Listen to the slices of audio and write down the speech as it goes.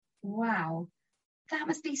wow, that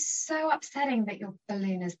must be so upsetting that your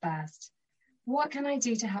balloon has burst. What can I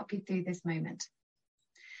do to help you through this moment?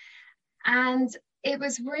 And it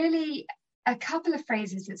was really a couple of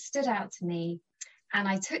phrases that stood out to me. And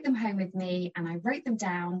I took them home with me and I wrote them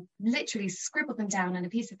down, literally scribbled them down on a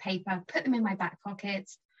piece of paper, put them in my back pocket.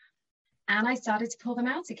 And I started to pull them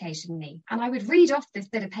out occasionally. And I would read off this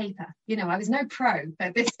bit of paper. You know, I was no pro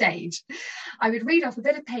at this stage. I would read off a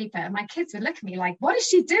bit of paper and my kids would look at me like, what is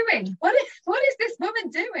she doing? What is this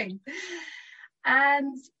woman doing?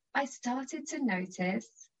 And I started to notice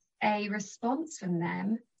a response from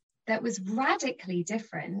them that was radically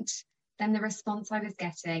different than the response I was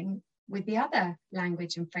getting with the other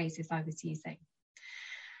language and phrases I was using.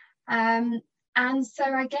 And so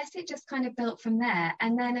I guess it just kind of built from there.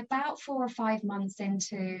 And then about 4 or 5 months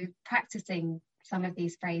into practicing some of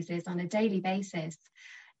these phrases on a daily basis,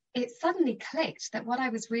 it suddenly clicked that what I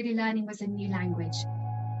was really learning was a new language.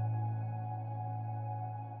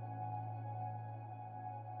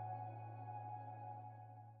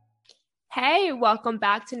 Hey, welcome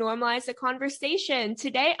back to Normalize the Conversation.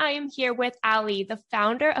 Today, I am here with Ali, the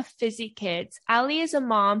founder of Fizzy Kids. Ali is a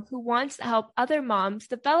mom who wants to help other moms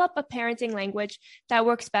develop a parenting language that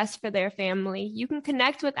works best for their family. You can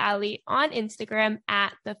connect with Ali on Instagram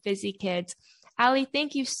at the Fizzy Kids. Ali,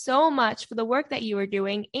 thank you so much for the work that you are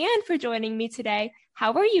doing and for joining me today.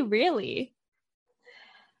 How are you really?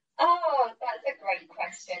 Oh, that's a great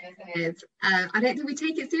question, isn't it? I don't think we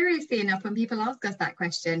take it seriously enough when people ask us that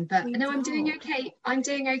question, but no, I'm doing okay. I'm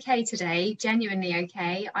doing okay today, genuinely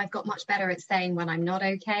okay. I've got much better at saying when I'm not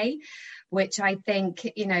okay, which I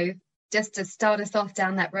think, you know, just to start us off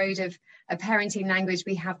down that road of a parenting language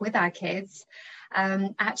we have with our kids.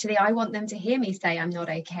 Actually, I want them to hear me say I'm not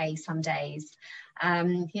okay some days.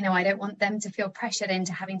 You know, I don't want them to feel pressured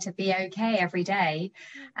into having to be okay every day.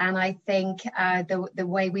 And I think the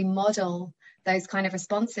way we model those kind of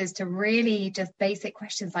responses to really just basic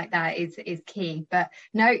questions like that is key. But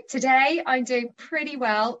no, today I'm doing pretty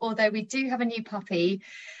well, although we do have a new puppy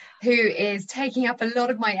who is taking up a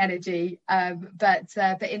lot of my energy, but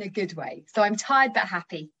in a good way. So I'm tired but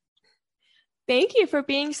happy. Thank you for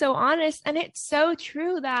being so honest. And it's so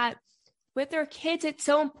true that with their kids, it's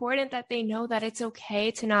so important that they know that it's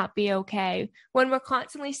okay to not be okay. When we're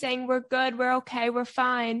constantly saying we're good, we're okay, we're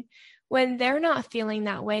fine, when they're not feeling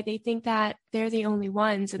that way, they think that they're the only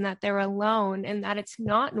ones and that they're alone and that it's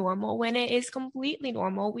not normal when it is completely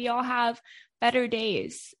normal. We all have better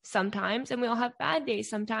days sometimes and we all have bad days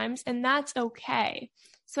sometimes, and that's okay.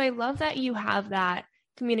 So I love that you have that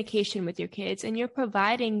communication with your kids and you're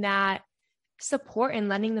providing that support and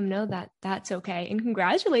letting them know that that's okay. And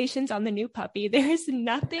congratulations on the new puppy. There is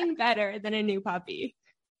nothing better than a new puppy.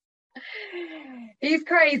 He's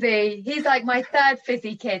crazy. He's like my third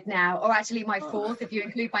Fizzy kid now, or actually my fourth if you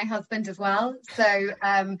include my husband as well. So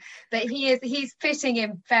but he's fitting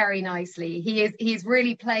in very nicely. He's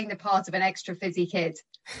really playing the part of an extra Fizzy kid.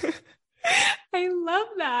 I love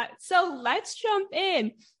that. So let's jump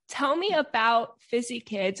in. Tell me about Fizzy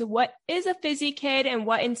Kids. What is a Fizzy Kid and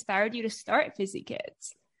what inspired you to start Fizzy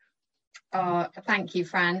Kids? Oh, thank you,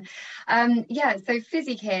 Fran. So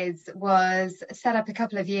Fizzy Kids was set up a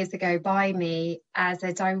couple of years ago by me as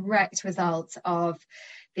a direct result of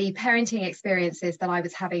the parenting experiences that I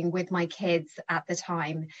was having with my kids at the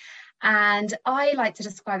time. And I like to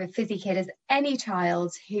describe a Fizzy Kid as any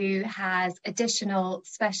child who has additional,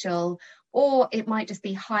 special, or it might just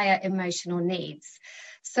be higher emotional needs.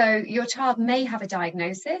 So your child may have a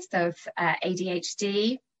diagnosis of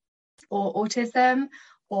ADHD or autism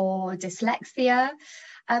or dyslexia,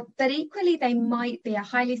 but equally they might be a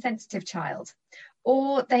highly sensitive child,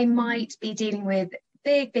 or they might be dealing with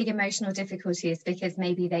big emotional difficulties because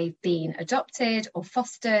maybe they've been adopted or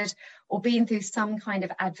fostered or been through some kind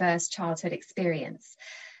of adverse childhood experience.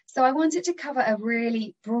 So I wanted to cover a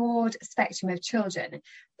really broad spectrum of children,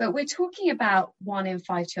 but we're talking about 1 in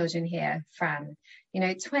 5 children here, Fran. You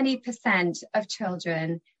know, 20% of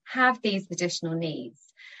children have these additional needs.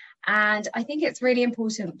 And I think it's really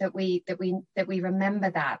important that we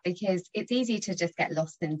remember that, because it's easy to just get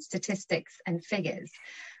lost in statistics and figures.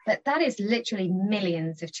 But that is literally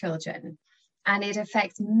millions of children, and it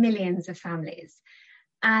affects millions of families.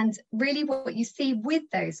 And really what you see with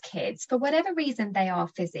those kids, for whatever reason they are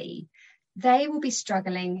fizzy, they will be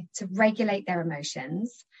struggling to regulate their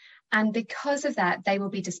emotions. And because of that, they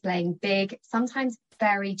will be displaying big, sometimes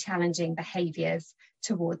very challenging behaviors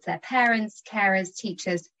towards their parents, carers,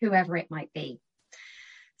 teachers, whoever it might be.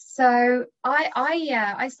 So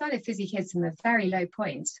I started Fizzy Kids from a very low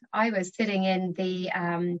point. I was sitting in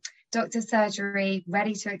the doctor's surgery,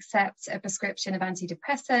 ready to accept a prescription of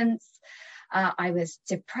antidepressants. I was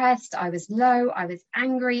depressed, I was low, I was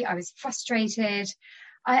angry, I was frustrated.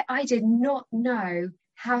 I did not know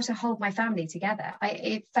how to hold my family together.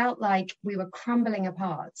 It felt like we were crumbling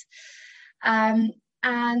apart. And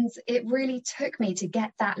it really took me to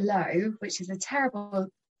get that low, which is a terrible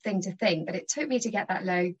thing to think, but it took me to get that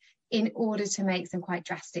low in order to make some quite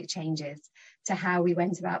drastic changes to how we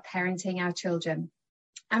went about parenting our children.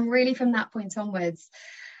 And really from that point onwards,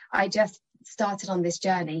 I just started on this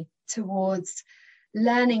journey towards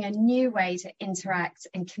learning a new way to interact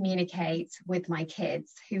and communicate with my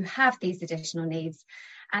kids who have these additional needs.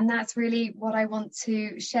 And that's really what I want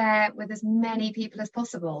to share with as many people as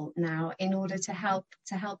possible now in order to help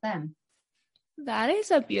them. That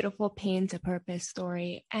is a beautiful pain to purpose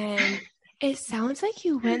story. And it sounds like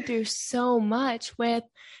you went through so much with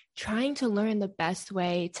trying to learn the best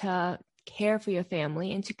way to care for your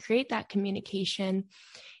family and to create that communication.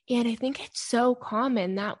 And I think it's so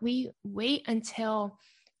common that we wait until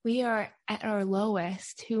we are at our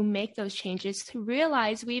lowest to make those changes, to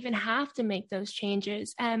realize we even have to make those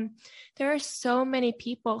changes. And there are so many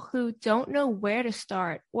people who don't know where to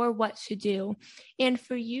start or what to do. And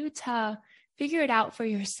for you to figure it out for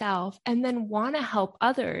yourself and then want to help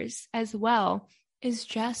others as well is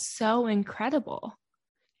just so incredible.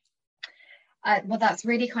 Well, that's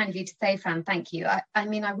really kind of you to say, Fran. Thank you. I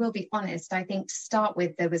mean, I will be honest. I think to start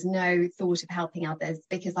with, there was no thought of helping others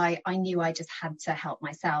because I knew I just had to help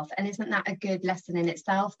myself. And isn't that a good lesson in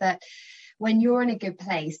itself, that when you're in a good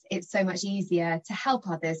place, it's so much easier to help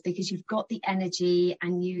others because you've got the energy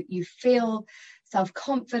and you feel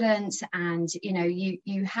self-confident, and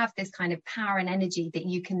you have this kind of power and energy that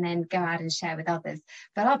you can then go out and share with others.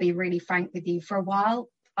 But I'll be really frank with you, for a while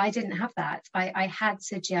I didn't have that. I had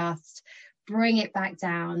to just bring it back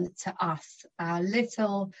down to us, our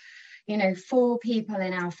little 4 people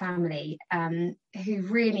in our family who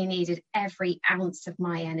really needed every ounce of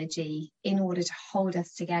my energy in order to hold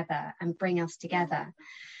us together and bring us together.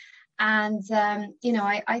 And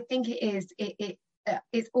I think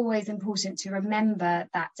it's always important to remember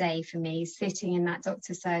that day for me, sitting in that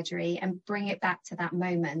doctor's surgery, and bring it back to that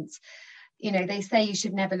moment. They say you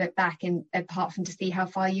should never look back apart from to see how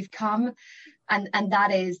far you've come. And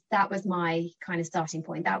that was my kind of starting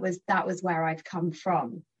point. That was where I've come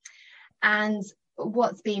from. And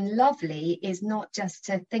what's been lovely is not just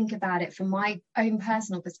to think about it from my own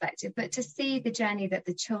personal perspective, but to see the journey that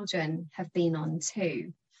the children have been on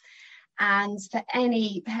too. And for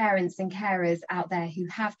any parents and carers out there who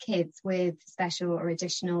have kids with special or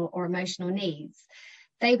additional or emotional needs,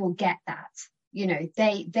 they will get that.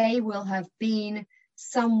 They will have been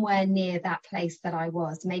somewhere near that place that I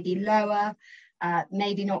was, maybe lower,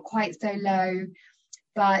 maybe not quite so low,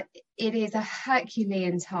 but it is a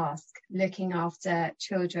Herculean task looking after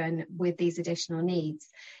children with these additional needs,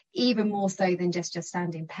 even more so than just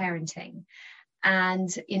standing parenting. And,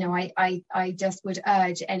 I just would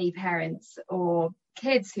urge any parents or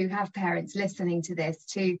kids who have parents listening to this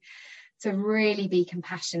to really be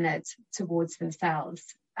compassionate towards themselves.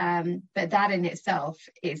 But that in itself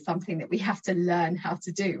is something that we have to learn how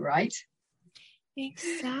to do, right?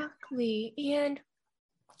 Exactly. And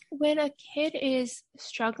when a kid is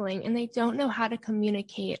struggling and they don't know how to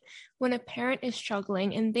communicate, when a parent is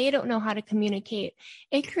struggling and they don't know how to communicate,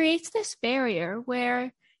 it creates this barrier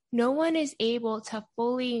where no one is able to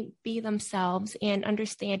fully be themselves and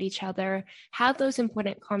understand each other, have those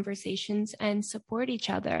important conversations, and support each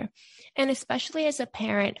other. And especially as a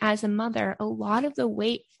parent, as a mother, a lot of the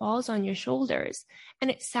weight falls on your shoulders.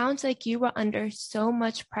 And it sounds like you were under so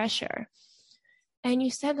much pressure. And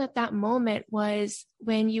you said that moment was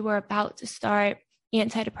when you were about to start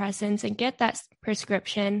antidepressants and get that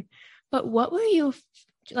prescription. But what were you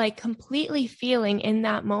completely feeling in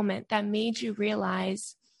that moment that made you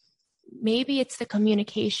realize maybe it's the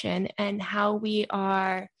communication and how we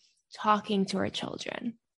are talking to our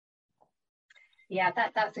children? Yeah,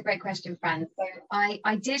 that's a great question, Fran. So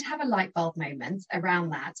I did have a light bulb moment around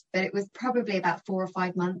that, but it was probably about 4 or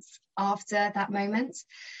 5 months after that moment.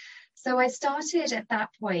 So I started at that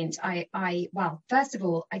point, first of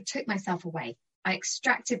all, I took myself away. I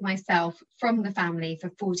extracted myself from the family for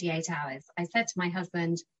 48 hours. I said to my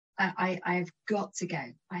husband, I've got to go.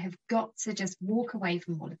 I have got to just walk away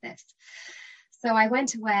from all of this. So I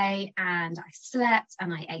went away and I slept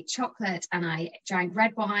and I ate chocolate and I drank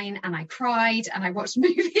red wine and I cried and I watched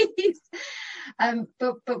movies.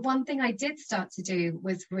 But one thing I did start to do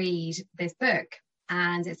was read this book.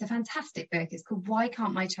 And it's a fantastic book. It's called Why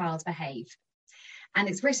Can't My Child Behave? And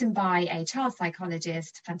it's written by a child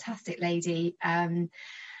psychologist, fantastic lady. And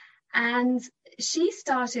she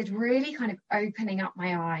started really kind of opening up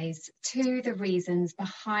my eyes to the reasons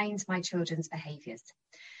behind my children's behaviors.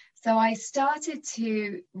 So I started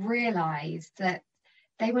to realize that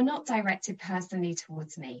they were not directed personally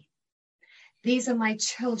towards me. These are my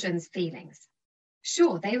children's feelings.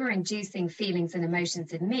 Sure, they were inducing feelings and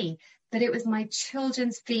emotions in me, but it was my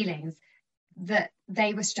children's feelings that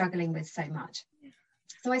they were struggling with so much.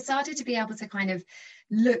 So I started to be able to kind of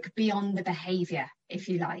look beyond the behavior, if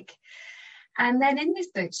you like. And then in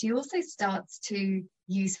this book, she also starts to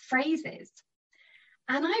use phrases.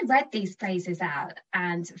 And I read these phrases out,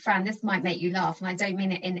 and Fran, this might make you laugh, and I don't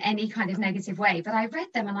mean it in any kind of negative way, but I read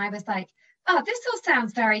them and I was like, oh, this all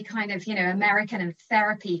sounds very kind of, American and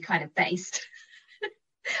therapy kind of based.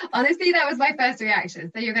 Honestly, that was my first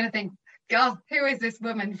reaction. So you're going to think, God, who is this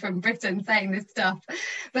woman from Britain saying this stuff?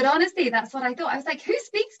 But honestly, that's what I thought. I was like, who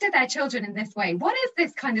speaks to their children in this way? What is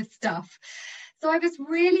this kind of stuff? So I was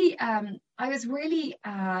really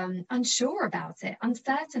unsure about it,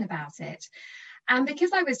 uncertain about it. And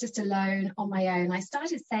because I was just alone on my own, I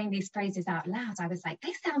started saying these phrases out loud. I was like,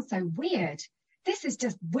 they sound so weird. This is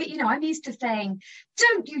just weird. I'm used to saying,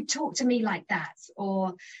 don't you talk to me like that.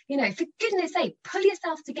 Or, for goodness sake, pull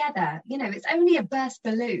yourself together. It's only a burst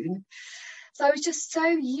balloon. So I was just so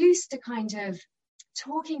used to kind of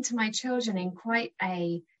talking to my children in quite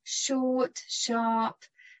a short, sharp,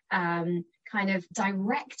 kind of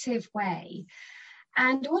directive way.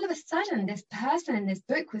 And all of a sudden, this person in this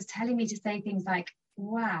book was telling me to say things like,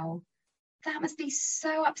 wow, that must be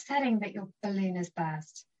so upsetting that your balloon has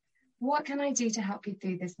burst. What can I do to help you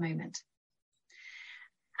through this moment?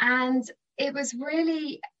 And it was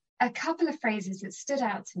really a couple of phrases that stood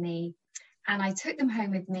out to me. And I took them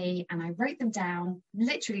home with me and I wrote them down,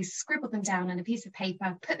 literally scribbled them down on a piece of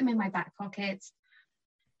paper, put them in my back pocket.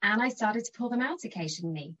 And I started to pull them out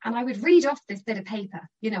occasionally. And I would read off this bit of paper.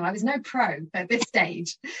 I was no pro at this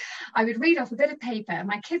stage. I would read off a bit of paper and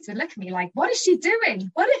my kids would look at me like, what is she doing?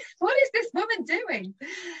 What is this woman doing?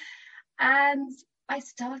 And I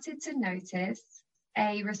started to notice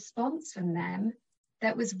a response from them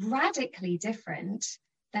that was radically different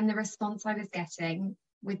than the response I was getting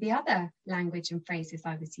with the other language and phrases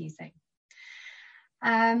I was using.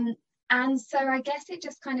 And so I guess it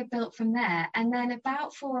just kind of built from there. And then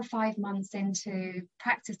about 4 or 5 months into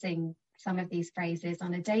practicing some of these phrases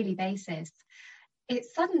on a daily basis, it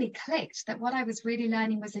suddenly clicked that what I was really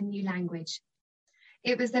learning was a new language.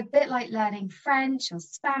 It was a bit like learning French or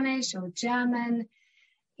Spanish or German.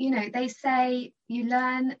 They say you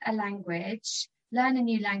learn a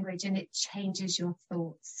new language, and it changes your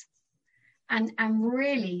thoughts. And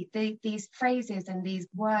really, these phrases and these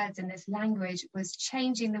words and this language was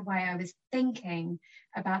changing the way I was thinking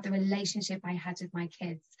about the relationship I had with my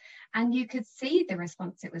kids. And you could see the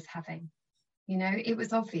response it was having. It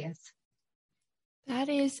was obvious. That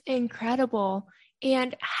is incredible.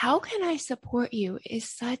 And how can I support you is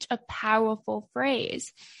such a powerful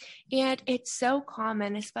phrase. And it's so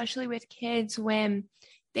common, especially with kids, when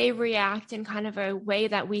they react in kind of a way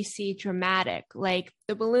that we see dramatic, like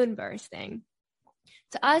the balloon bursting.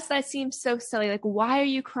 To us, that seems so silly. Like, why are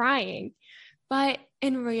you crying? But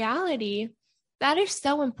in reality, that is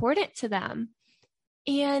so important to them.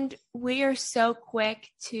 And we are so quick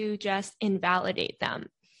to just invalidate them.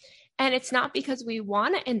 And it's not because we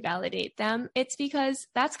want to invalidate them. It's because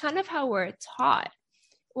that's kind of how we're taught.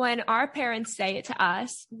 When our parents say it to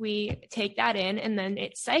us, we take that in and then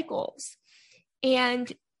it cycles.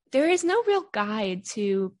 And there is no real guide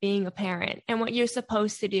to being a parent and what you're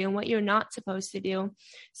supposed to do and what you're not supposed to do.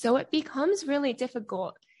 So it becomes really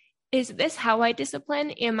difficult. Is this how I discipline?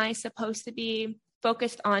 Am I supposed to be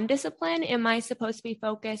focused on discipline? Am I supposed to be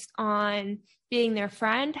focused on being their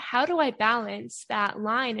friend? How do I balance that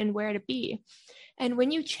line and where to be? And when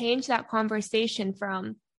you change that conversation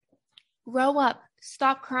from grow up,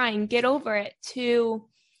 stop crying, get over it, to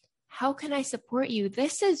how can I support you?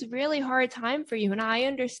 This is really hard time for you. And I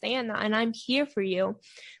understand that. And I'm here for you.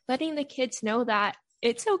 Letting the kids know that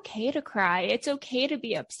it's okay to cry. It's okay to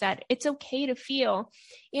be upset. It's okay to feel.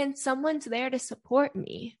 And someone's there to support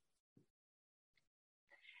me.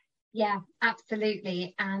 Yeah,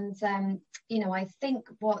 absolutely. And, I think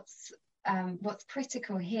what's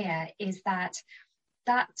critical here is that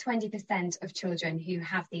 20% of children who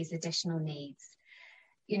have these additional needs,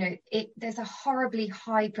 there's a horribly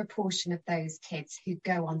high proportion of those kids who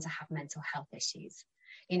go on to have mental health issues.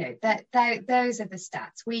 Those are the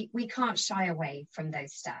stats. We can't shy away from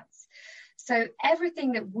those stats. So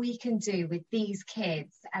everything that we can do with these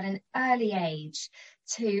kids at an early age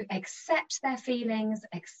to accept their feelings,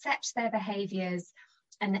 accept their behaviors,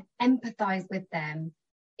 and empathize with them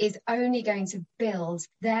is only going to build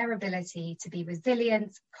their ability to be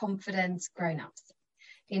resilient, confident grown-ups.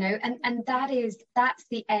 And that's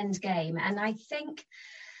the end game. And I think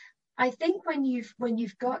when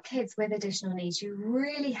you've got kids with additional needs, you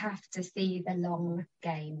really have to see the long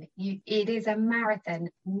game. It is a marathon,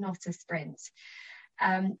 not a sprint.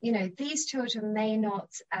 These children may not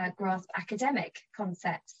grasp academic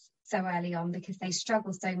concepts so early on because they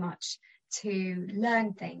struggle so much to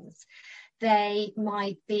learn things. They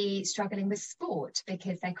might be struggling with sport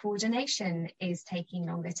because their coordination is taking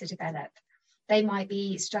longer to develop. They might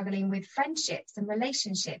be struggling with friendships and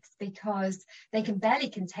relationships because they can barely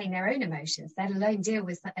contain their own emotions, let alone deal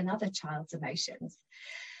with another child's emotions.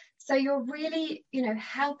 So you're really,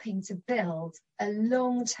 helping to build a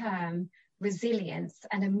long-term resilience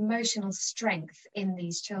and emotional strength in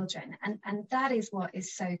these children. And that is what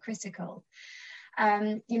is so critical.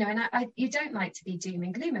 You don't like to be doom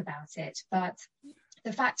and gloom about it, but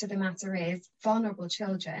the fact of the matter is vulnerable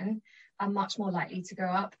children are much more likely to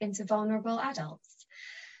grow up into vulnerable adults.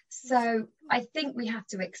 So I think we have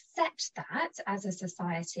to accept that as a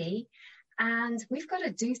society, and we've got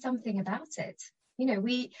to do something about it.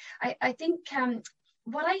 I think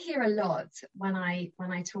what I hear a lot when I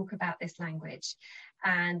talk about this language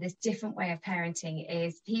and this different way of parenting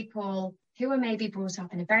is people who are maybe brought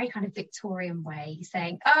up in a very kind of Victorian way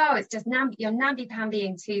saying, oh, it's just you're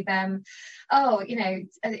namby-pambying to them. Oh,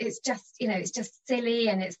 it's just silly,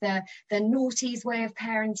 and it's the naughties way of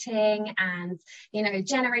parenting, and,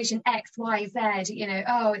 generation X, Y, Z,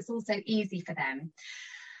 oh, it's also easy for them.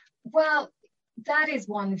 Well, that is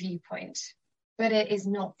one viewpoint, but it is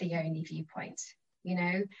not the only viewpoint.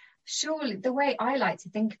 Surely the way I like to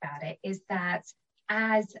think about it is that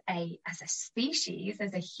as a species,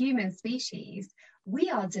 as a human species, we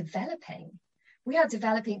are developing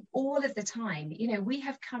all of the time. We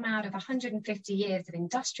have come out of 150 years of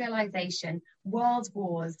industrialization, world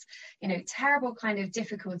wars, terrible kind of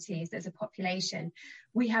difficulties as a population.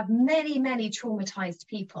 We have many, many traumatized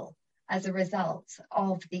people as a result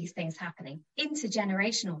of these things happening,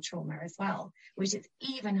 intergenerational trauma as well, which is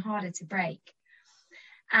even harder to break.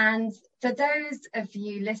 And for those of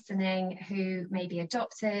you listening who may be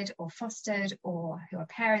adopted or fostered, or who are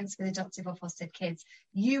parents with adoptive or fostered kids,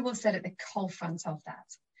 you will sit at the cold front of that,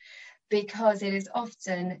 because it is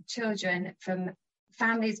often children from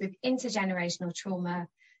families with intergenerational trauma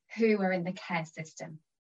who are in the care system.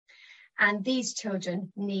 And these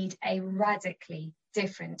children need a radically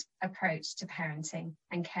different approach to parenting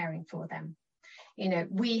and caring for them.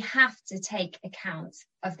 We have to take account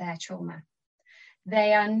of their trauma.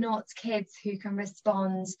 They are not kids who can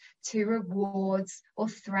respond to rewards or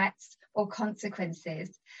threats or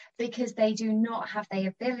consequences, because they do not have the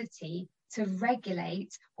ability to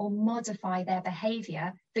regulate or modify their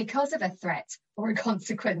behavior because of a threat or a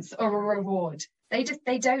consequence or a reward. They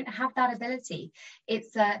don't have that ability.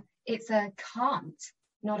 It's a can't,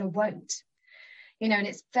 not a won't. And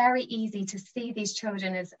it's very easy to see these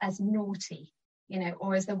children as naughty,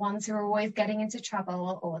 or as the ones who are always getting into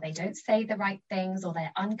trouble, or they don't say the right things, or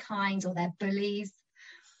they're unkind, or they're bullies.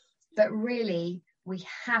 But really, we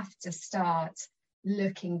have to start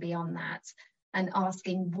looking beyond that and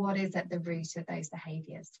asking what is at the root of those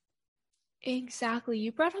behaviors. Exactly.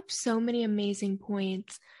 You brought up so many amazing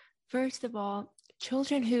points. First of all,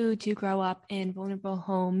 children who do grow up in vulnerable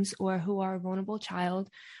homes or who are a vulnerable child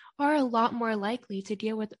are a lot more likely to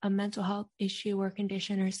deal with a mental health issue or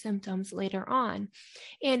condition or symptoms later on.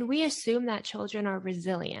 And we assume that children are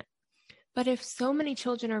resilient. But if so many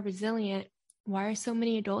children are resilient, why are so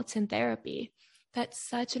many adults in therapy? That's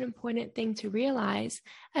such an important thing to realize,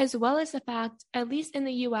 as well as the fact, at least in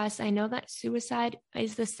the US, I know that suicide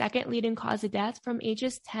is the second leading cause of death from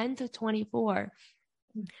ages 10 to 24.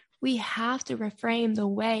 We have to reframe the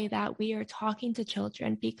way that we are talking to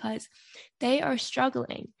children, because they are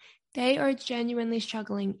struggling. They are genuinely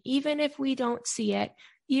struggling, even if we don't see it,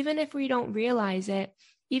 even if we don't realize it,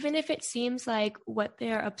 even if it seems like what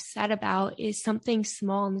they're upset about is something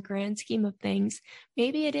small in the grand scheme of things.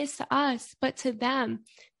 Maybe it is to us, but to them,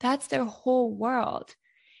 that's their whole world.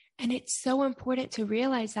 And it's so important to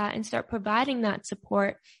realize that and start providing that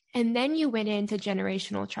support. And then you went into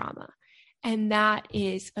generational trauma. And that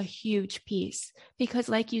is a huge piece, because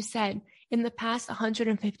like you said, in the past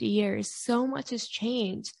 150 years, so much has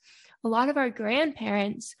changed. A lot of our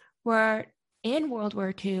grandparents were in World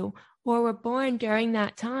War II or were born during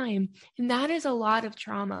that time. And that is a lot of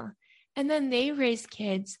trauma. And then they raised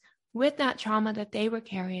kids with that trauma that they were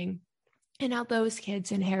carrying. And now those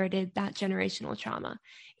kids inherited that generational trauma.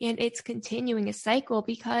 And it's continuing a cycle,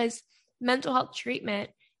 because mental health treatment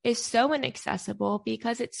is so inaccessible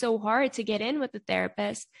because it's so hard to get in with the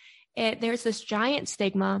therapist. There's this giant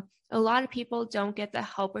stigma. A lot of people don't get the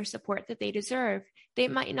help or support that they deserve. They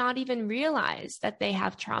might not even realize that they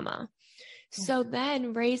have trauma. So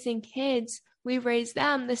then raising kids, we raise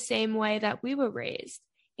them the same way that we were raised.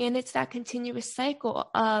 And it's that continuous cycle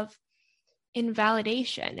of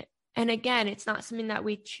invalidation. And again, it's not something that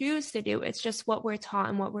we choose to do. It's just what we're taught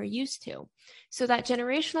and what we're used to. So that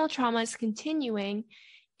generational trauma is continuing,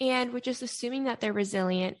 and we're just assuming that they're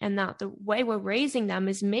resilient and that the way we're raising them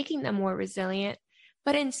is making them more resilient.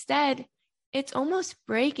 But instead, it's almost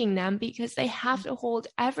breaking them because they have to hold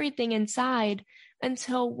everything inside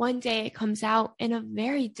until one day it comes out in a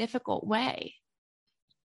very difficult way.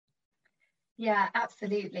 Yeah,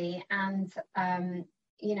 absolutely. And,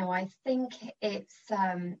 I think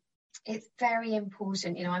it's very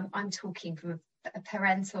important. I'm talking from a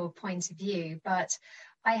parental point of view, but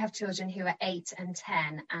I have children who are 8 and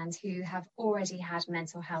 10 and who have already had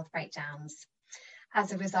mental health breakdowns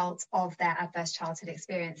as a result of their adverse childhood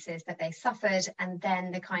experiences that they suffered, and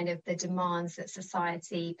then the demands that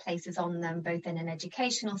society places on them, both in an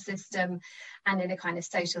educational system and in a kind of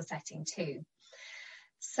social setting too.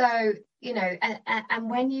 So, and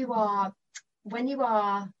when you are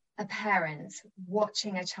a parent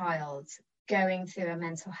watching a child going through a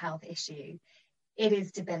mental health issue, it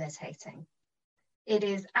is debilitating. It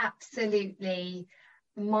is absolutely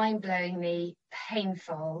mind-blowingly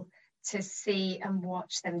painful to see and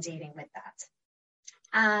watch them dealing with that.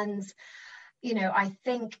 And, I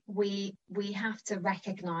think we have to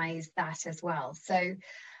recognize that as well. So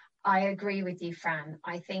I agree with you, Fran.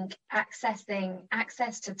 I think access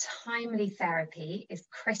to timely therapy is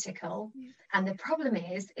critical. And the problem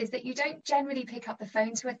is that you don't generally pick up the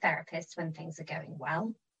phone to a therapist when things are going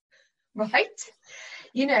well, right?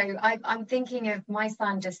 I'm thinking of my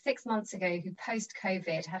son just 6 months ago who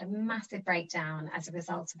post-COVID had a massive breakdown as a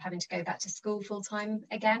result of having to go back to school full-time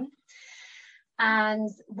again. And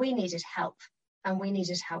we needed help, and we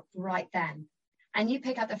needed help right then. And you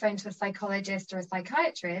pick up the phone to a psychologist or a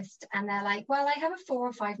psychiatrist and they're like, well, I have a 4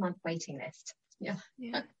 or 5 month waiting list. Yeah.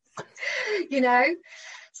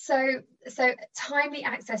 So timely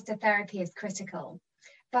access to therapy is critical.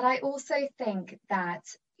 But I also think that,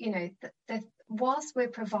 whilst we're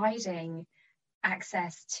providing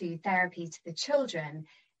access to therapy to the children,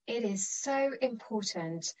 it is so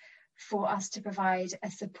important for us to provide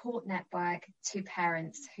a support network to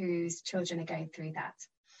parents whose children are going through that.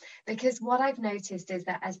 Because what I've noticed is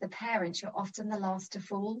that as the parent, you're often the last to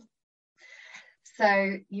fall.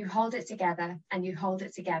 So you hold it together and you hold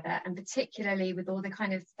it together. And particularly with all the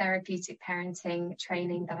kind of therapeutic parenting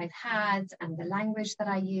training that I've had and the language that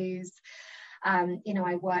I use,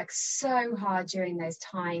 I work so hard during those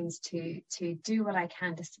times to do what I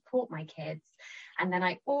can to support my kids. And then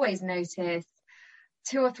I always notice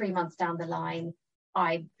 2 or 3 months down the line,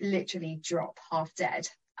 I literally drop half dead.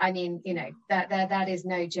 I mean, that is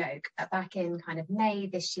no joke. Back in kind of May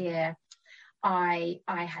this year, I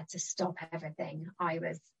had to stop everything. I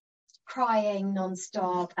was crying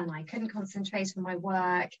nonstop and I couldn't concentrate on my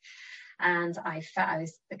work. And I felt I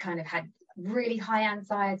was had really high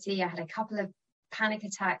anxiety. I had a couple of panic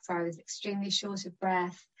attacks where I was extremely short of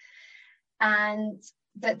breath.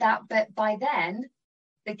 But by then,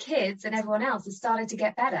 the kids and everyone else has started to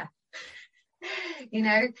get better.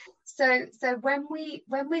 So when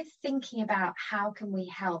we're thinking about how can we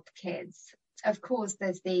help kids, of course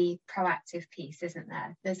there's the proactive piece, isn't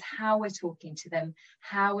there? There's how we're talking to them,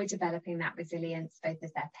 how we're developing that resilience, both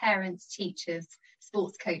as their parents, teachers,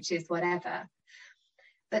 sports coaches, whatever.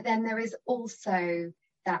 But then there is also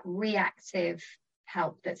that reactive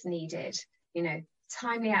help that's needed,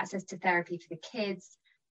 timely access to therapy for the kids,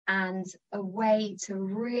 and a way to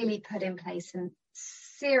really put in place some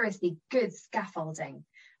seriously good scaffolding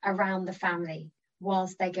around the family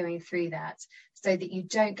whilst they're going through that, so that you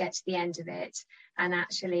don't get to the end of it and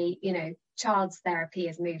actually, child's therapy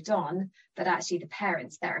has moved on, but actually the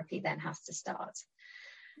parent's therapy then has to start.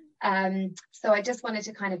 So I just wanted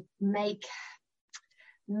to kind of make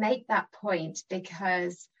that point,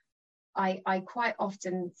 because I quite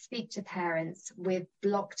often speak to parents with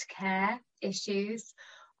blocked care issues,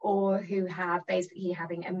 or who have basically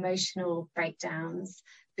having emotional breakdowns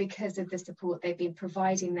because of the support they've been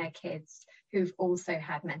providing their kids who've also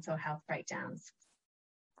had mental health breakdowns.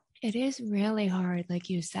 It is really hard, like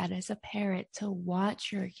you said, as a parent, to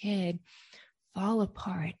watch your kid fall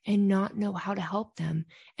apart and not know how to help them,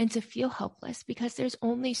 and to feel helpless because there's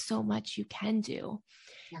only so much you can do.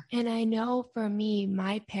 Yeah. And I know for me,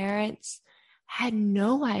 my parents had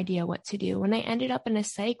no idea what to do. When I ended up in a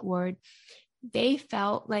psych ward, they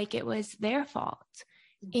felt like it was their fault.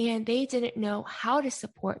 and they didn't know how to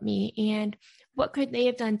support me and what could they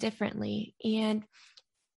have done differently. And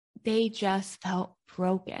they just felt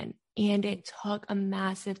broken, and it took a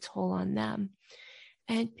massive toll on them.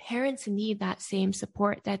 And parents need that same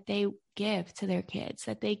support that they give to their kids,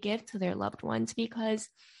 that they give to their loved ones, because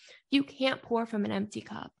you can't pour from an empty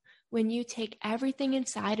cup. When you take everything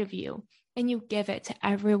inside of you and you give it to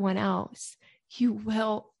everyone else, you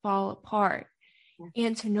will fall apart.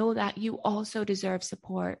 And to know that you also deserve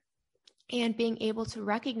support, and being able to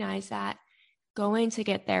recognize that going to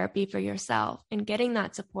get therapy for yourself and getting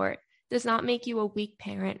that support does not make you a weak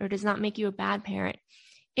parent or does not make you a bad parent.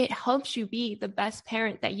 It helps you be the best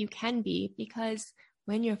parent that you can be, because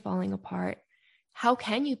when you're falling apart, how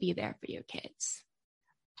can you be there for your kids?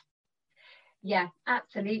 Yeah,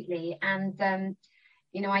 absolutely. And,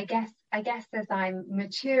 I guess as I'm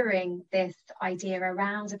maturing this idea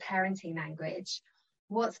around a parenting language,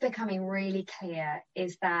 what's becoming really clear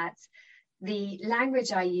is that the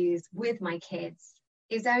language I use with my kids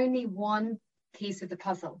is only one piece of the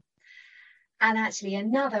puzzle. And actually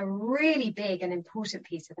another really big and important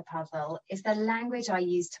piece of the puzzle is the language I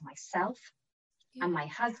use to myself and my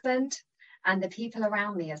husband and the people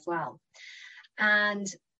around me as well. And,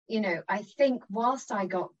 I think whilst I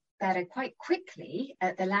got better quite quickly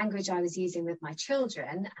at the language I was using with my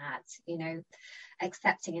children, at,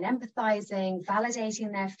 accepting and empathizing,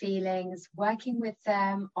 validating their feelings, working with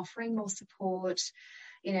them, offering more support,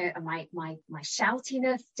 my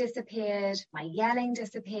shoutiness disappeared, my yelling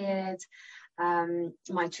disappeared,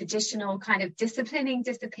 my traditional kind of disciplining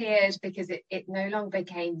disappeared because it no longer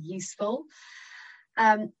became useful.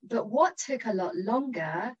 But what took a lot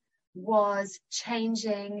longer was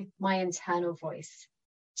changing my internal voice,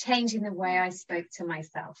 changing the way I spoke to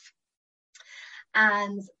myself.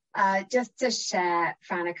 And just to share,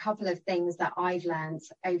 Fran, a couple of things that I've learned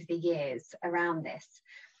over the years around this.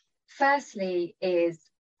 Firstly is,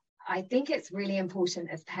 I think it's really important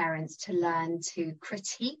as parents to learn to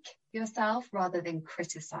critique yourself rather than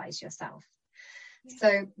criticize yourself.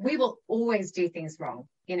 So we will always do things wrong.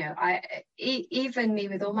 Even me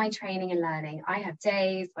with all my training and learning, I have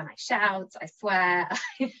days when I shout, I swear,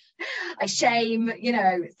 I shame,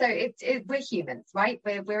 so we're humans, right?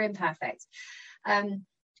 We're imperfect.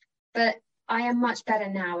 But I am much better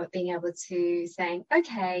now at being able to saying,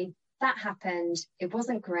 okay, that happened. It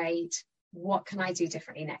wasn't great. What can I do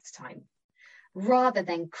differently next time? Rather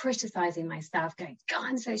than criticizing myself, going, God,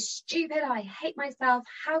 I'm so stupid. I hate myself.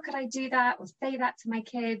 How could I do that or say that to my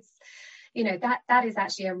kids? That is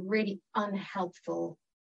actually a really unhelpful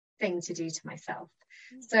thing to do to myself.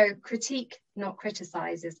 So critique, not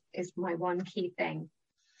criticize, is my one key thing.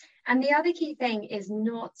 And the other key thing is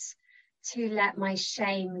not to let my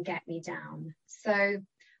shame get me down. So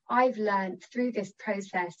I've learned through this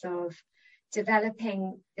process of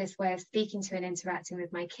developing this way of speaking to and interacting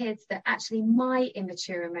with my kids that actually my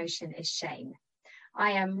immature emotion is shame.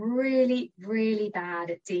 I am really, really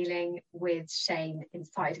bad at dealing with shame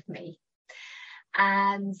inside of me.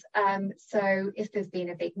 And so if there's been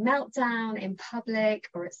a big meltdown in public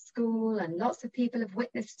or at school and lots of people have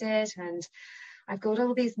witnessed it, and I've got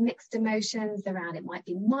all these mixed emotions around it might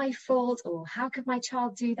be my fault, or how could my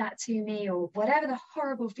child do that to me, or whatever the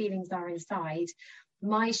horrible feelings are inside,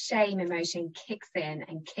 my shame emotion kicks in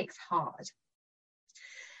and kicks hard.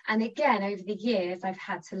 And again, over the years, I've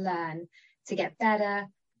had to learn to get better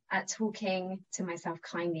at talking to myself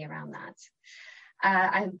kindly around that.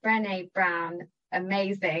 And Brené Brown,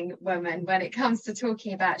 amazing woman when it comes to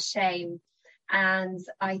talking about shame. And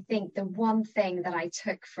I think the one thing that I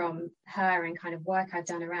took from her and kind of work I've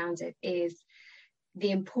done around it is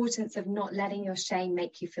the importance of not letting your shame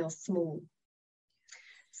make you feel small.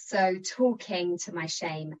 So talking to my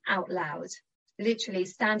shame out loud, literally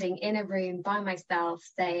standing in a room by myself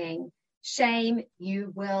saying, shame,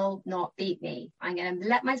 you will not beat me. I'm going to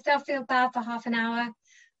let myself feel bad for half an hour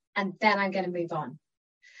and then I'm going to move on.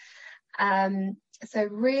 So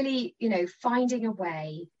really, finding a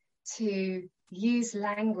way to use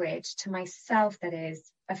language to myself that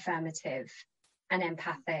is affirmative and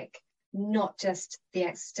empathic, not just the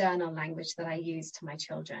external language that I use to my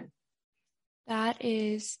children. That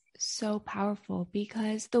is so powerful,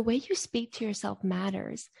 because the way you speak to yourself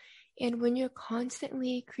matters. And when you're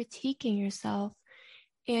constantly critiquing yourself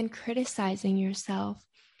and criticizing yourself,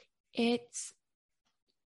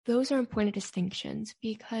 those are important distinctions,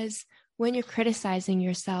 because when you're criticizing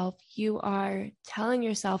yourself, you are telling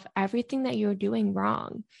yourself everything that you're doing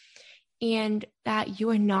wrong and that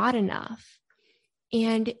you are not enough.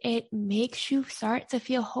 And it makes you start to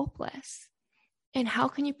feel hopeless. And how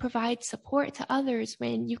can you provide support to others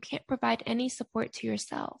when you can't provide any support to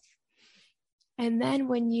yourself? And then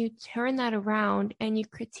when you turn that around and you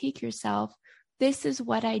critique yourself, this is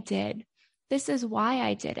what I did. This is why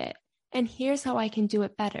I did it. And here's how I can do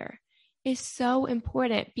it better, is so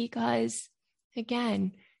important, because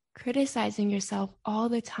again, criticizing yourself all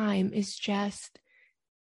the time is just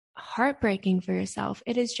heartbreaking for yourself.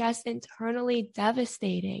 It is just internally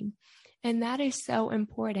devastating. And that is so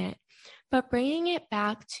important. But bringing it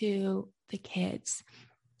back to the kids,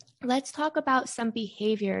 let's talk about some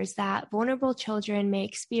behaviors that vulnerable children may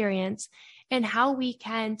experience and how we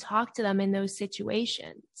can talk to them in those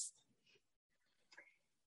situations.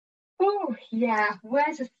 Oh, yeah, where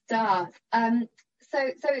to start?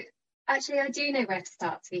 So actually, I do know where to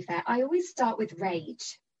start, to be fair. I always start with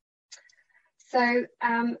rage. So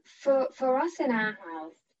for us in our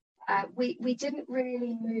house, we didn't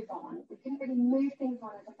really move on. We didn't really move things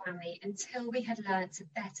on as a family until we had learned to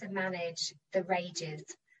better manage the rages,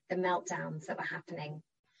 the meltdowns that were happening.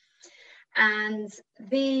 And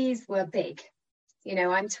these were big. You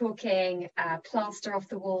know, I'm talking plaster off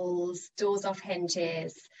the walls, doors off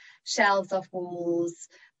hinges, shelves off walls,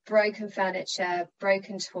 broken furniture,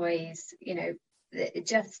 broken toys, you know,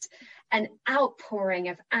 just an outpouring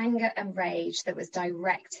of anger and rage that was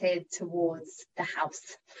directed towards the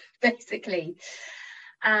house, basically.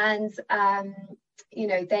 And, you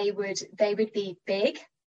know, they would be big.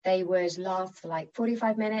 They would last for like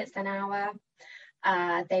 45 minutes, an hour.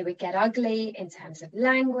 They would get ugly in terms of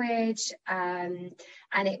language. And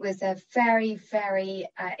it was a very, very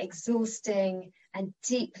exhausting and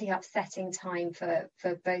deeply upsetting time for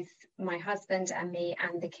both my husband and me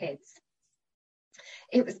and the kids.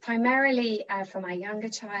 It was primarily for my younger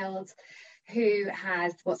child, who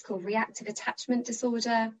has what's called reactive attachment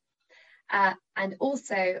disorder. And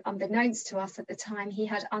also, unbeknownst to us at the time, he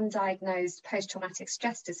had undiagnosed post-traumatic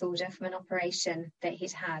stress disorder from an operation that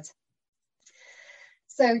he'd had.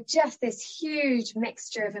 So just this huge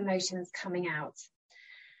mixture of emotions coming out.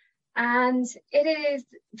 And it is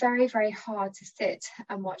very, very hard to sit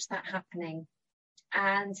and watch that happening.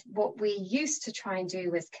 And what we used to try and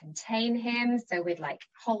do was contain him. So we'd like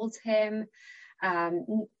hold him.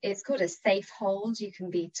 It's called a safe hold. You can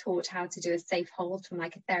be taught how to do a safe hold from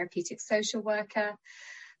like a therapeutic social worker.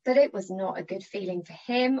 But it was not a good feeling for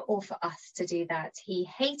him or for us to do that. He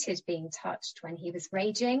hated being touched when he was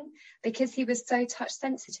raging because he was so touch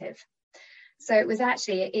sensitive. So it was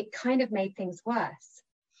actually, it kind of made things worse.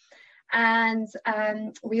 And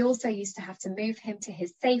we also used to have to move him to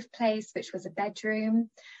his safe place, which was a bedroom,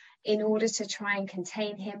 in order to try and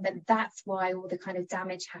contain him. But that's why all the kind of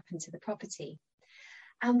damage happened to the property.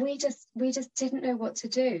 And we just didn't know what to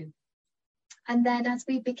do. And then as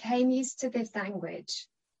we became used to this language,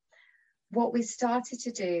 what we started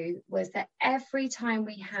to do was that every time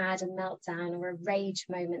we had a meltdown or a rage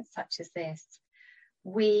moment such as this,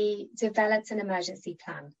 we developed an emergency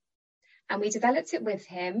plan. And we developed it with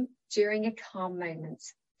him during a calm moment.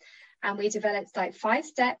 And we developed like 5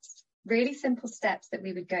 steps, really simple steps that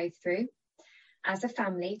we would go through as a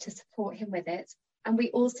family to support him with it. And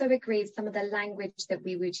we also agreed some of the language that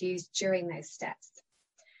we would use during those steps.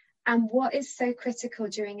 And what is so critical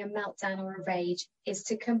during a meltdown or a rage is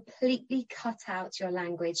to completely cut out your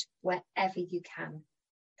language wherever you can.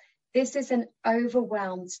 This is an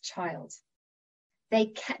overwhelmed child.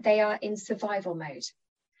 They are in survival mode.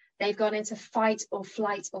 They've gone into fight or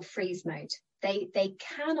flight or freeze mode. They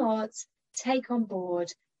cannot take on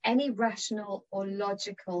board any rational or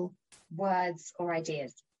logical words or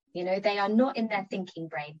ideas. You know, they are not in their thinking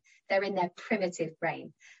brain. They're in their primitive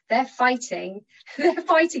brain. They're fighting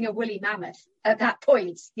a woolly mammoth at that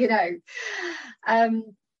point, you know.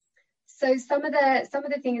 So some of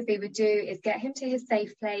the things we would do is get him to his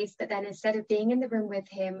safe place, but then instead of being in the room with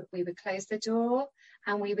him, we would close the door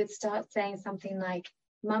and we would start saying something like,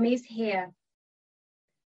 "Mummy's here.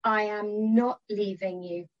 I am not leaving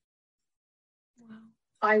you. Wow.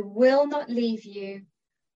 I will not leave you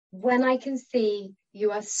when I can see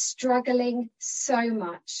you are struggling so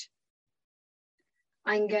much.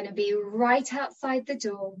 I'm going to be right outside the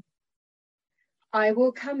door. I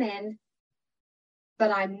will come in,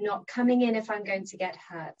 but I'm not coming in if I'm going to get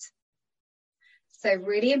hurt." So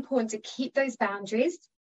really important to keep those boundaries,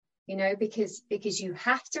 you know, because you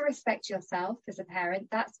have to respect yourself as a parent.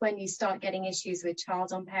 That's when you start getting issues with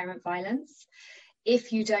child on parent violence.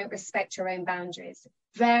 If you don't respect your own boundaries,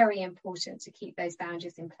 very important to keep those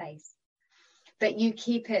boundaries in place. But you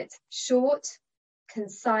keep it short,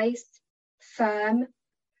 concise, firm,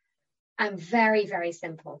 and very, very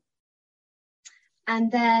simple.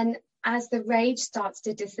 And then as the rage starts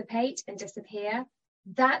to dissipate and disappear,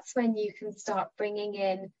 that's when you can start bringing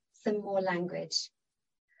in some more language.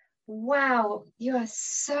 wow, you are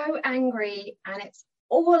so angry and it's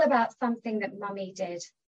all about something that mummy did.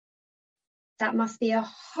 That must be a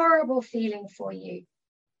horrible feeling for you.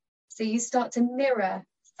 So you start to mirror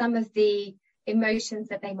some of the emotions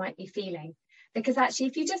that they might be feeling. Because actually,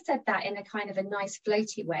 if you just said that in a kind of a nice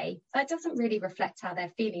floaty way, that doesn't really reflect how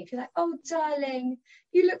they're feeling. If you're like, oh, darling,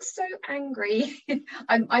 you look so angry.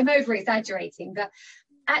 I'm over exaggerating, but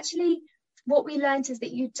actually what we learned is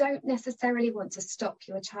that you don't necessarily want to stop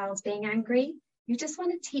your child being angry. You just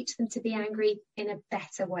want to teach them to be angry in a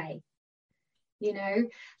better way. You know,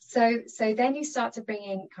 so then you start to bring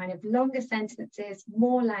in kind of longer sentences,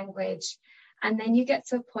 more language, and then you get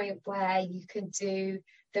to a point where you can do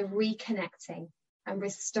the reconnecting and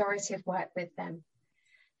restorative work with them.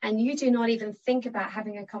 And you do not even think about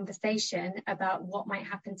having a conversation about what might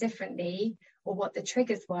happen differently or what the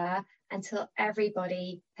triggers were until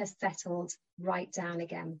everybody has settled right down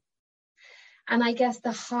again. And I guess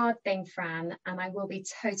the hard thing, Fran, and I will be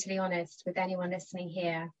totally honest with anyone listening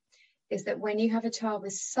here, is that when you have a child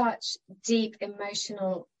with such deep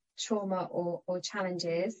emotional trauma or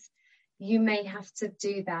challenges, you may have to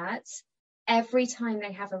do that every time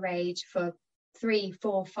they have a rage for 3,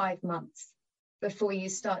 4, 5 months before you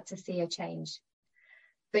start to see a change.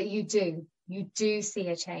 But you do see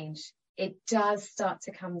a change. It does start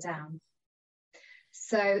to come down.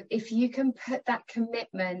 So if you can put that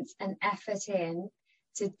commitment and effort in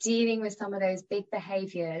to dealing with some of those big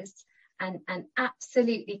behaviors and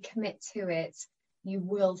absolutely commit to it, you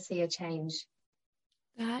will see a change.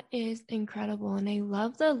 That is incredible. And I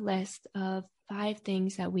love the list of 5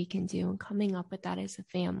 things that we can do and coming up with that as a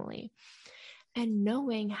family. And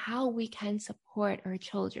knowing how we can support our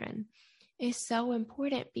children is so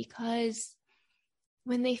important, because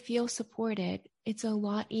when they feel supported, it's a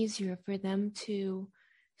lot easier for them to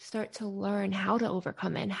start to learn how to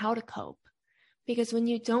overcome it and how to cope. Because when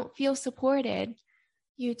you don't feel supported,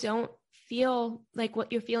 you don't feel like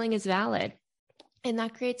what you're feeling is valid. And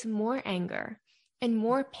that creates more anger and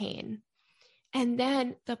more pain. And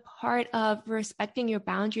then the part of respecting your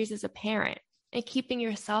boundaries as a parent and keeping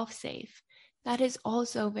yourself safe, that is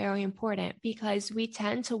also very important, because we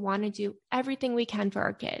tend to want to do everything we can for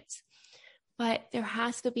our kids. But there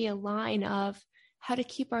has to be a line of how to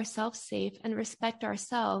keep ourselves safe and respect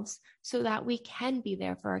ourselves so that we can be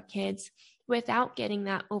there for our kids without getting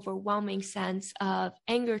that overwhelming sense of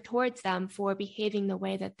anger towards them for behaving the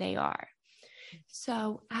way that they are.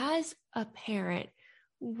 So as a parent,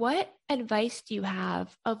 what advice do you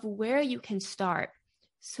have of where you can start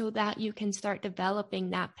so that you can start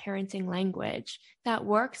developing that parenting language that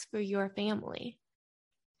works for your family?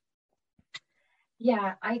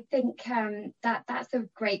 Yeah, I think that's a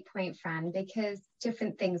great point, Fran, because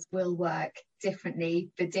different things will work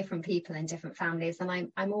differently for different people in different families,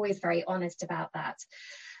 and I'm always very honest about that.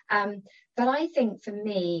 But I think for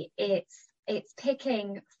me, it's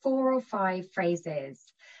picking 4 or 5 phrases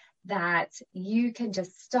that you can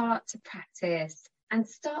just start to practice and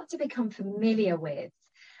start to become familiar with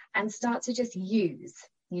and start to just use,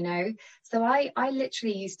 you know. So I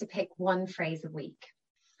literally used to pick 1 phrase a week.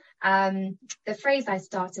 The phrase I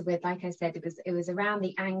started with, like I said, it was around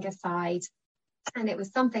the anger side, and it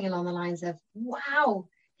was something along the lines of, wow,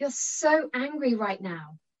 you're so angry right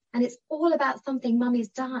now, and it's all about something mummy's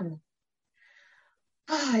done.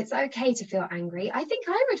 Oh, it's okay to feel angry. I think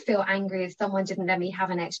I would feel angry if someone didn't let me have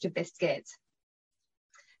an extra biscuit.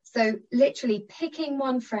 So literally picking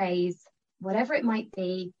 1 phrase, whatever it might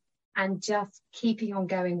be, and just keeping on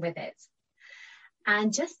going with it.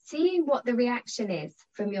 And just seeing what the reaction is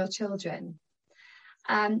from your children.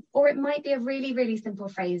 Or it might be a really, really simple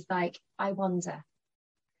phrase like, I wonder.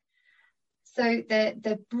 So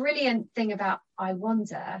the brilliant thing about I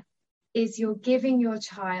wonder is you're giving your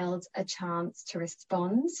child a chance to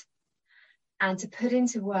respond and to put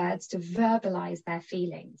into words, to verbalize their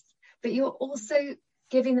feelings. But you're also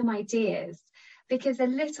giving them ideas, because a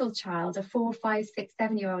little child, a 4, 5, 6,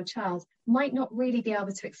 7-year-old child, might not really be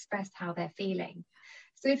able to express how they're feeling.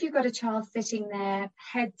 So if you've got a child sitting there,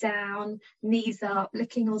 head down, knees up,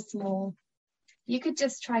 looking all small, you could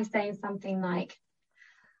just try saying something like,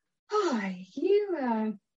 oh,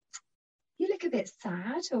 you look a bit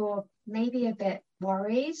sad, or maybe a bit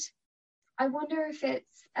worried. I wonder if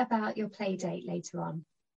it's about your play date later on.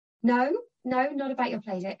 No, not about your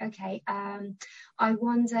play date. Okay. I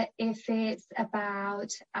wonder if it's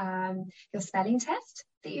about your spelling test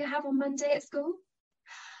that you have on Monday at school.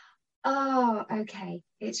 Oh, okay.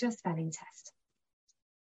 It's your spelling test.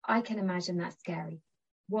 I can imagine that's scary.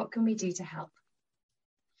 What can we do to help?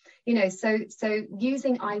 You know, so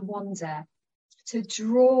using I wonder to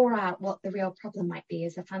draw out what the real problem might be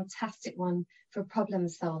is a fantastic one for problem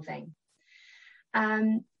solving.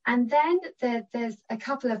 And then there's a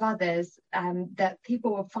couple of others that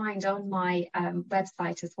people will find on my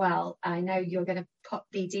website as well. I know you're going to put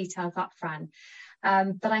the details up, Fran,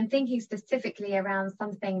 but I'm thinking specifically around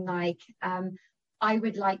something like, I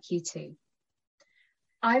would like you to.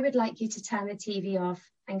 I would like you to turn the TV off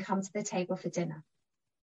and come to the table for dinner.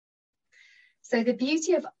 So the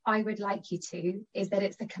beauty of I would like you to is that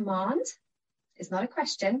it's a command. It's not a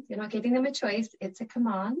question. You're not giving them a choice. It's a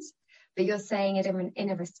command, but you're saying it in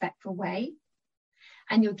a respectful way,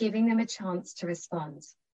 and you're giving them a chance to respond.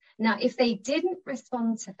 Now, if they didn't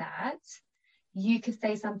respond to that, you could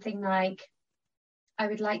say something like, I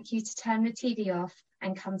would like you to turn the TV off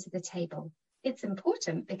and come to the table. It's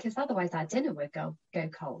important because otherwise our dinner would go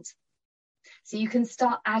cold. So you can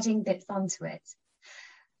start adding bits onto it.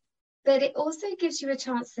 But it also gives you a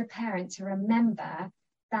chance as a parent to remember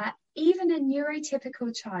that even a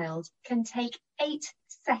neurotypical child can take 8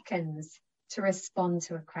 seconds to respond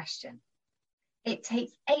to a question. It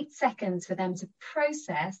takes 8 seconds for them to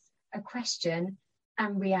process a question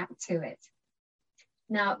and react to it.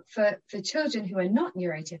 Now, for children who are not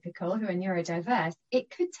neurotypical, who are neurodiverse, it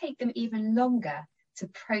could take them even longer to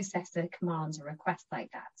process a command or request like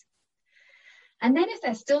that. And then if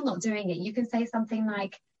they're still not doing it, you can say something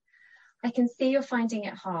like, I can see you're finding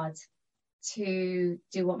it hard to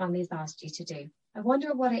do what Mummy's asked you to do. I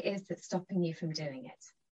wonder what it is that's stopping you from doing it.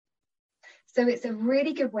 So it's a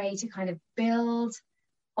really good way to kind of build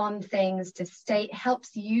on things,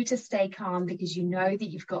 helps you to stay calm because you know that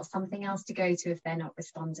you've got something else to go to if they're not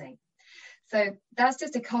responding. So that's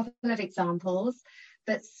just a couple of examples,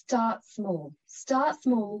 but start small,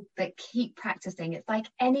 but keep practicing. It's like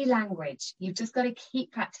any language. You've just got to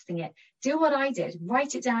keep practicing it. Do what I did,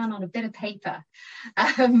 write it down on a bit of paper.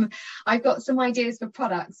 I've got some ideas for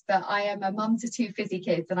products, but I am a mum to 2 fizzy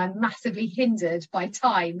kids and I'm massively hindered by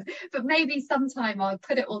time, but maybe sometime I'll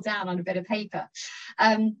put it all down on a bit of paper.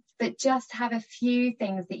 But just have a few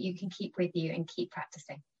things that you can keep with you and keep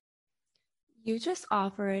practicing. You just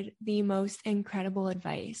offered the most incredible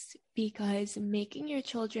advice, because making your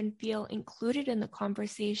children feel included in the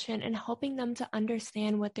conversation and helping them to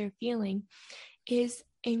understand what they're feeling is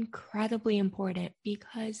incredibly important,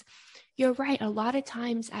 because you're right. A lot of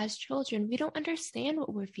times as children, we don't understand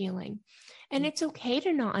what we're feeling, and it's okay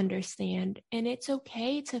to not understand, and it's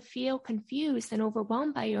okay to feel confused and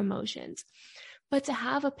overwhelmed by your emotions. But to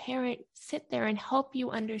have a parent sit there and help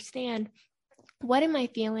you understand, what am I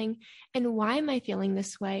feeling and why am I feeling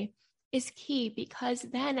this way, is key, because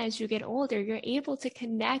then as you get older, you're able to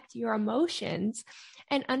connect your emotions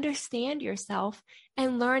and understand yourself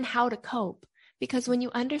and learn how to cope. Because when you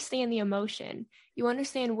understand the emotion, you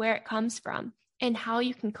understand where it comes from and how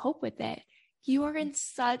you can cope with it, you are in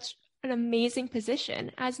such an amazing position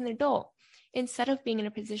as an adult. Instead of being in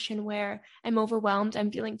a position where I'm overwhelmed,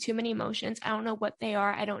 I'm feeling too many emotions, I don't know what they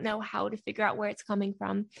are, I don't know how to figure out where it's coming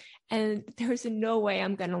from, and there's no way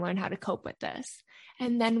I'm going to learn how to cope with this.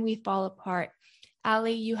 And then we fall apart.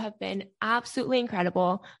 Ali, you have been absolutely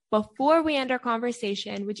incredible. Before we end our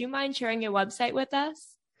conversation, would you mind sharing your website with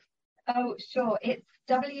us? Oh, sure. It's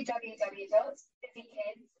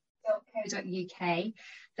www.fizzykids.co.uk.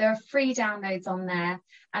 There are free downloads on there,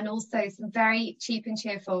 and also some very cheap and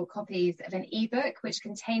cheerful copies of an ebook which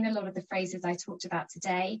contain a lot of the phrases I talked about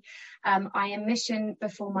today. I am Mission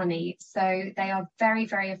Before Money, so they are very,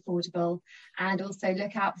 very affordable, and also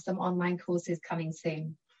look out for some online courses coming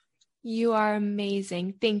soon. You are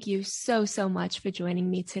amazing. Thank you so much for joining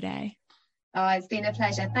me today. Oh, it's been a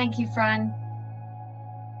pleasure. Thank you, Fran.